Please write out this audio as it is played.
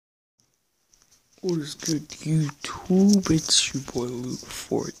What is good, YouTube? It's your boy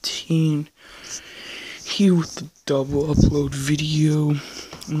Luke14 here with the double upload video.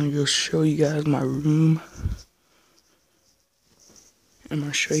 I'm gonna go show you guys my room. I'm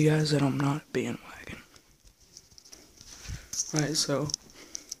gonna show you guys that I'm not a bandwagon. Alright, so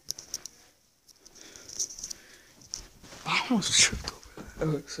I almost tripped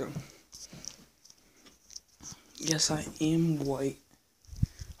over that. Okay, so yes, I am white.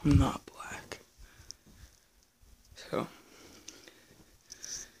 I'm not black. So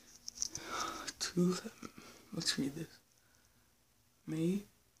let's read this. May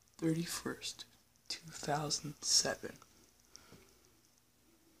 31st, 2007.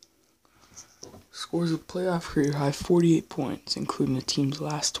 Scores a playoff career high 48 points, including the team's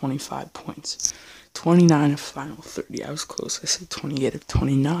last 25 points. 29 of final 30. I was close. I said 28 of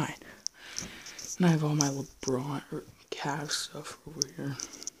 29. And I have all my LeBron or Cavs stuff over here.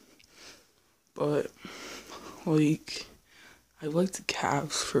 But I like the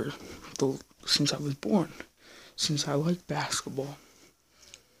Cavs since I was born. Since I like basketball.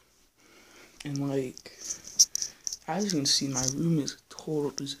 And as you can see, my room is a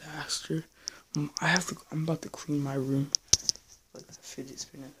total disaster. I'm about to clean my room. Like that fidget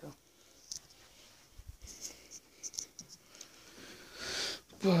spinner though.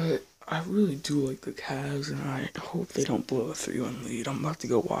 But I really do like the Cavs, and I hope they don't blow a 3-1 lead. I'm about to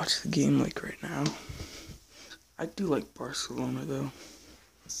go watch the game right now. I do like Barcelona though.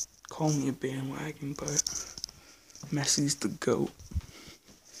 Call me a bandwagon, but Messi's the GOAT.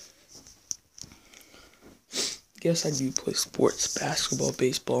 Guess I do play sports, basketball,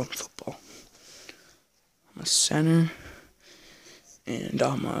 baseball, and football. I'm a center, and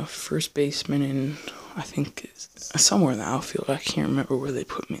I'm a first baseman, and I think it's somewhere in the outfield. I can't remember where they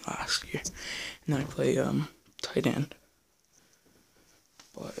put me last year. And I play tight end.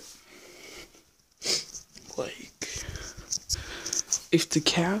 But if the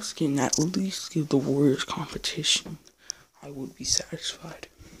Cavs can at least give the Warriors competition, I would be satisfied.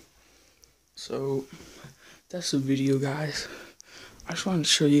 So that's the video, guys. I just wanted to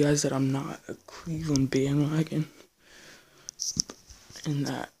show you guys that I'm not a Cleveland bandwagon, and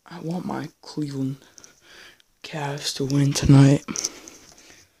that I want my Cleveland Cavs to win tonight.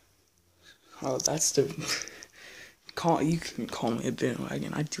 Oh, you can call me a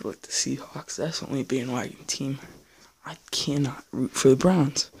bandwagon. I do like the Seahawks. That's the only bandwagon team. I cannot root for the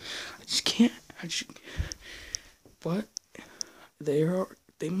Browns. I just can't. But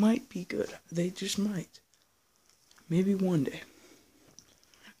they might be good. They just might. Maybe one day,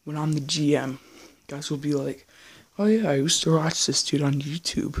 when I'm the GM, guys will be like, oh yeah, I used to watch this dude on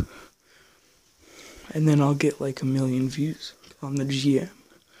YouTube. And then I'll get like 1 million views on the GM.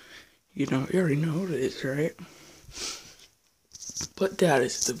 You already know what it is, right? But that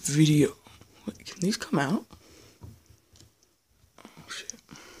is the video. Wait, can these come out? Oh shit.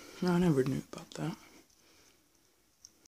 No, I never knew about that.